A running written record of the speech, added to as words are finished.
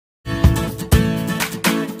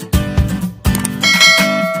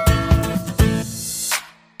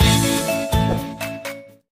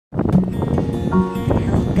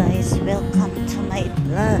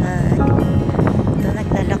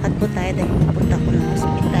pupunta ko ng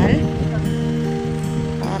hospital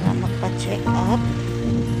para magpa-check up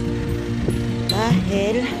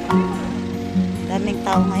dahil daming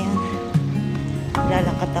tao ngayon.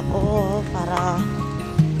 Lalakad ako para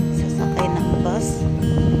sasakay ng bus.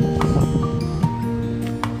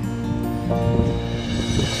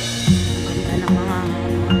 Ganda ng mga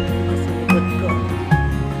sa likod ko.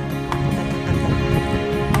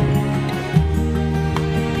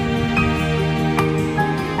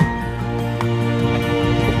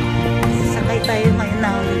 Sasakay tayo ngayon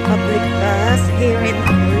ng public bus here in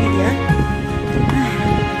Korea.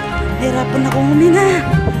 Nahirapan akong huminga.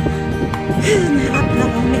 Nahirapan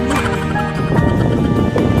akong huminga.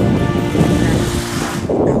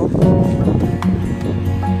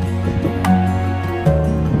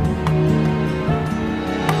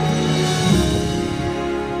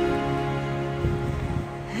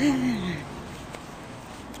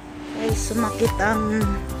 Ay, sumakit ang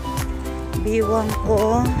biwang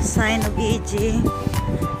ko. Sign of EG.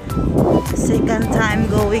 Second time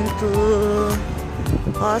going to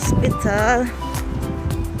hospital.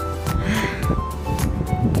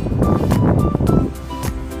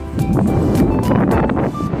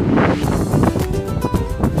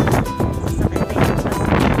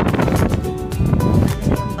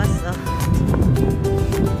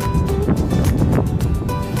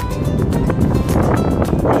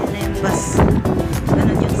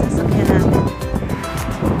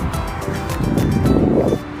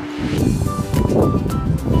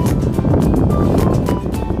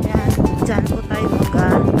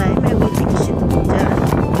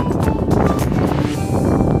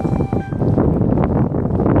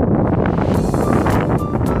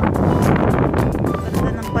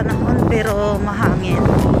 Pero mahangin.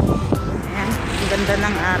 Ayan, ang ganda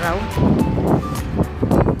ng araw.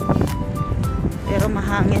 Pero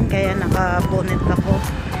mahangin kaya naka-bonnet ako.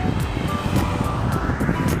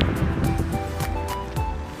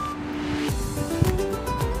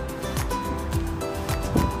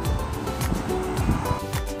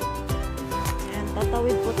 Ayan,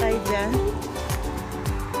 tatawid po tayo dyan.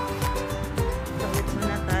 Tawid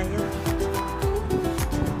muna tayo.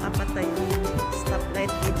 Apat tayong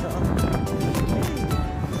stoplight dito.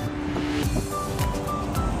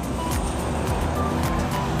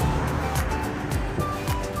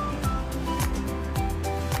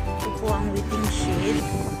 Ang waiting shed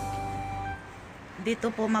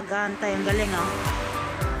dito po mag-aantay. Ang galing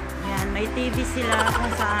yan, may TV sila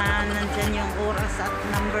kung saan nandyan yung oras at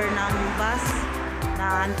number ng bus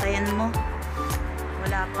na antayan mo.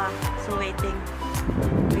 Wala pa, so waiting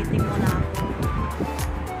muna ako.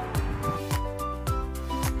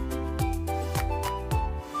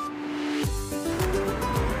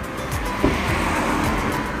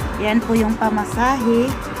 Yan po yung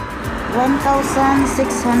pamasahe,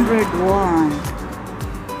 1,600 won.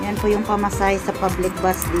 Yan po yung pamasahe sa public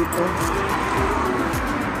bus dito.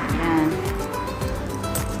 Yan.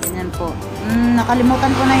 Ganyan po.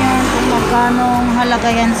 Nakalimutan ko na yun kung magkano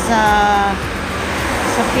halaga yan sa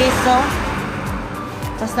piso.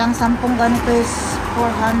 Basta ang 10 ganito is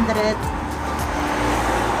 400.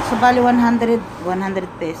 So bali 100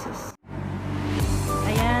 pesos.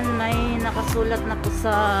 Ayan, may nakasulat na po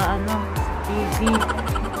sa TV.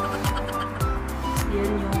 Yan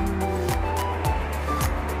yung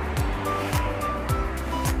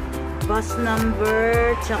bus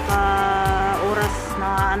number tsaka oras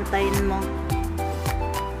na antayin mo.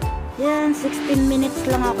 Yan, 16 minutes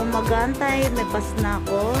lang ako mag-aantay. May bus na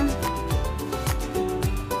ako.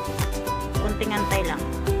 Kunting antay lang.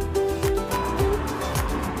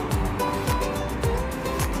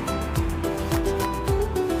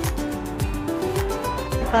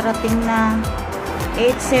 Parating na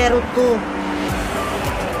 802.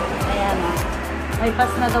 May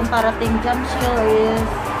bus na daw parating. Junction is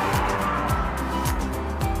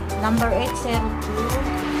number 802.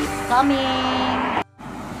 Coming!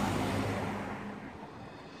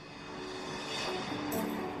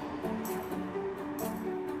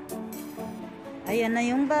 Ayan na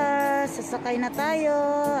yung bus. Sasakay na tayo.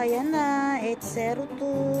 Ayan na.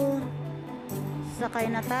 802. Sasakay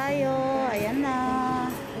na tayo. Ayan na.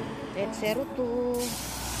 802.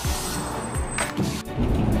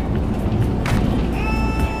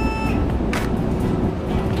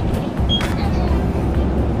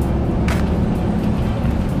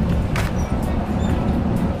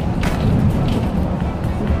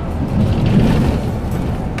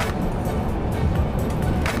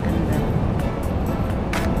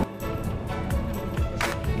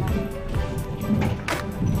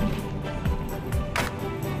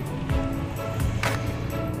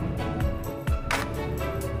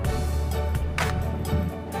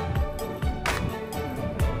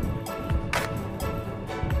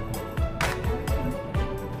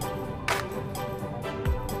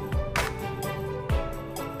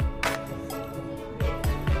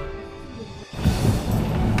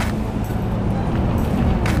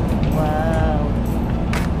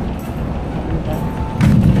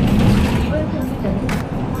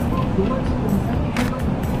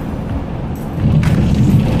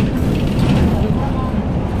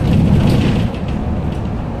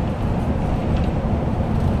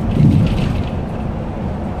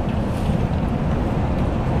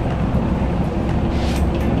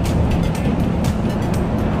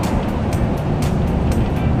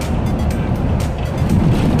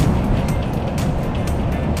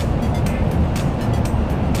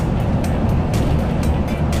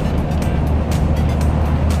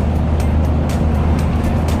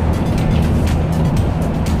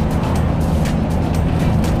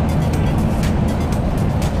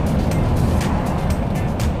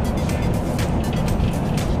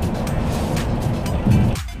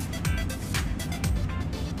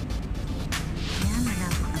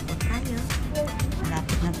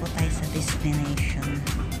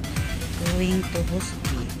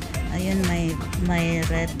 USB. Ayun, may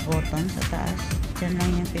red button sa taas. Diyan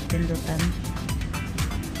lang yung pipindutan.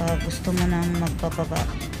 Pag gusto mo nang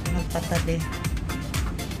magpatabi,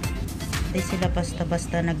 hindi sila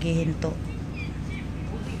basta-basta naghihinto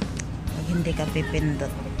pag hindi ka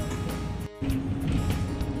pipindot.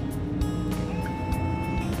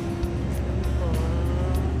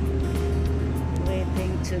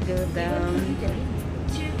 Waiting to go down.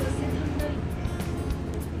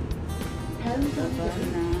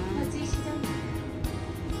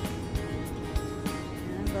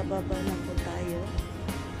 Bababa na po tayo.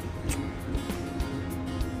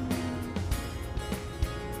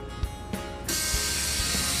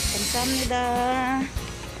 Kamsahamnida.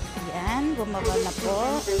 Yan, bumaba na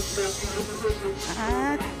po.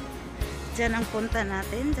 At dyan ang punta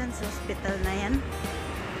natin, dyan sa hospital na yan.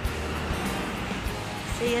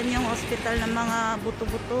 Kasi yan yung hospital ng mga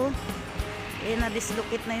buto-buto. Eh,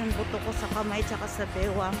 na-dislocate na yung buto ko sa kamay tsaka sa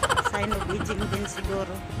bewang. Sign of aging din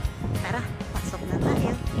siguro. Tara, pasok na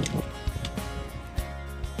tayo.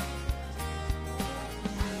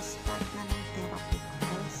 Yan, start na ng therapy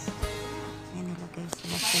course. Yan, nilagay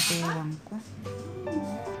sila sa bewang ko.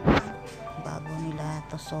 Bago nila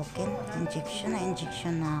tusokin.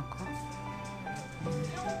 Injection na ako.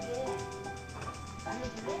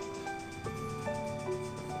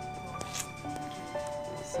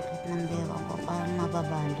 Sakit ng bewang ko, parang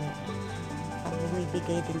mababali. Pag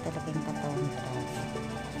bumibigay din talaga yung katawan talaga.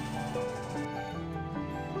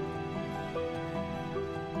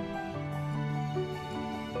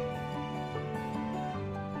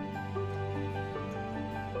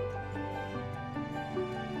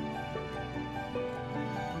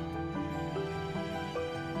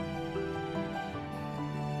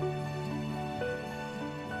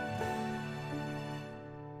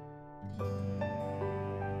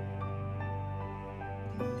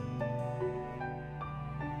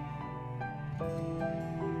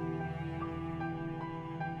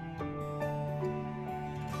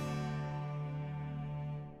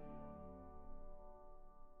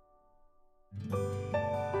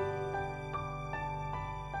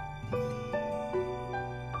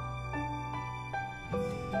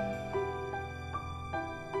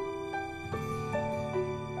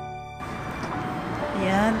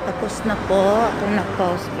 Yan, tapos na po ako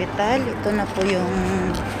nagpa-hospital. Ito na po yung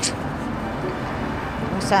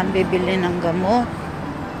kung saan bibili ng gamot,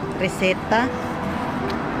 reseta.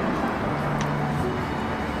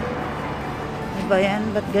 Diba yan?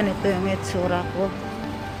 Ba't ganito yung itsura ko?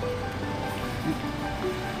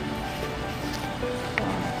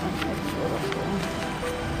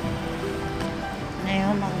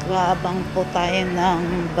 Ngayon, mag-aabang po tayo ng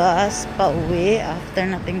bus pa uwi after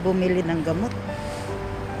nating bumili ng gamot.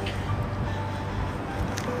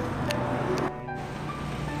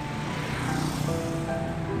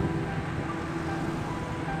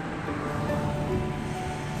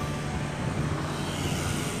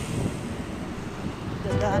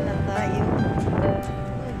 Dadaan na tayo.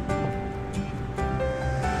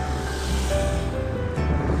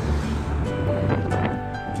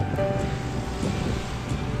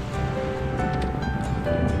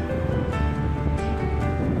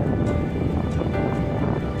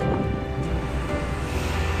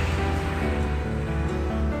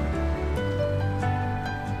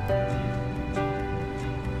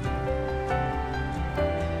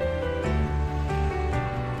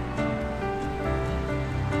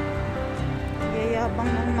 Yayabang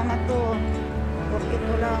ng mga to. Porkit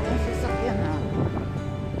wala akong sasakyan ha.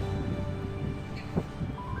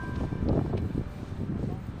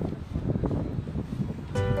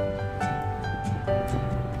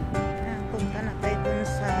 Punta na tayo dun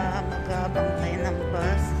sa mag-aabang tayo ng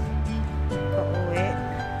bus pauwi.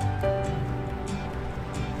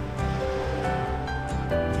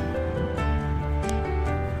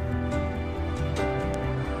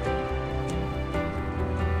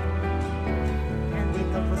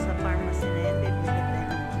 Dito po sa pharmacy na yan, bibili tayo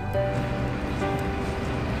ng gamot.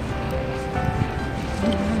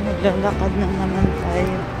 Naglalakad na naman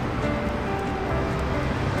tayo.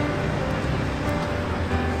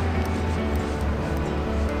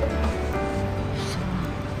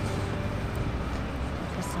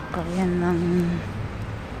 Sasakayan ng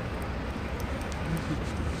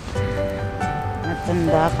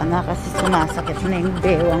matanda ka na kasi sumasakit na yung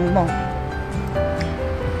bewang mo.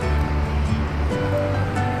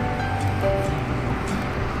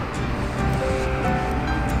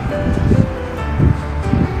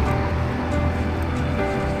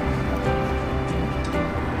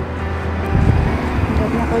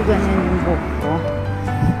 Ganyan yung buhok ko.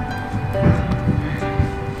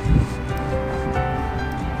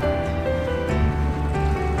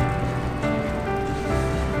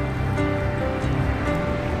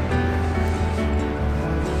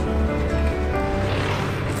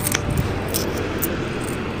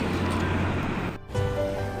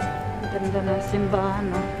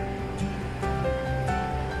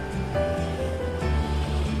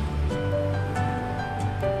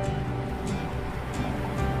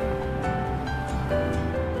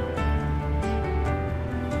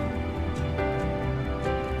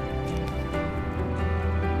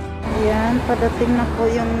 Ayan, padating na po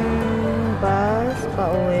yung bus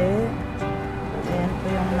pauwi. Ayan po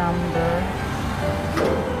yung number.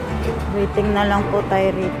 Waiting na lang po tayo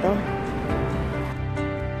rito.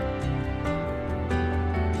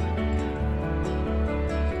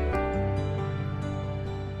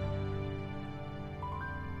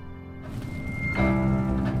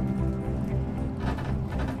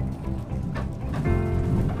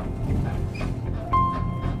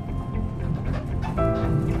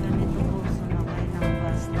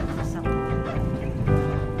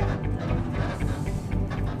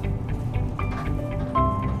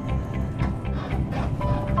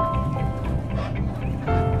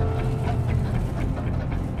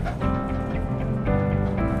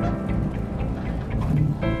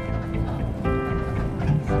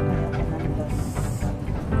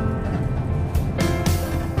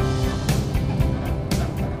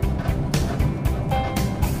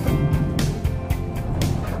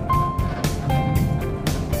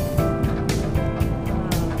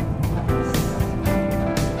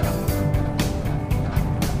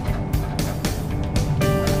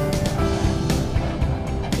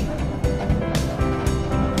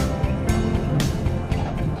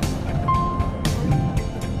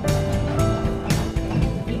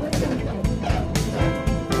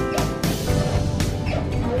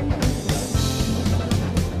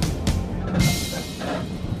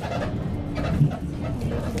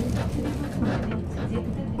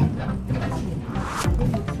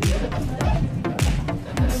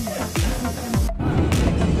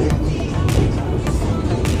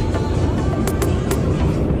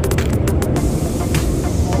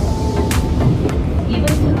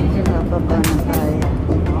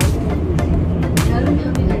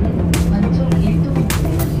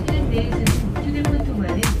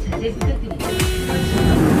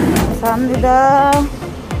 Alhamdulillah.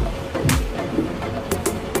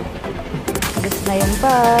 Alis na yung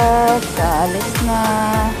bus. Alis na.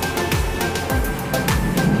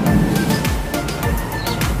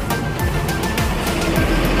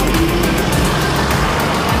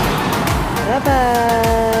 Bye-bye.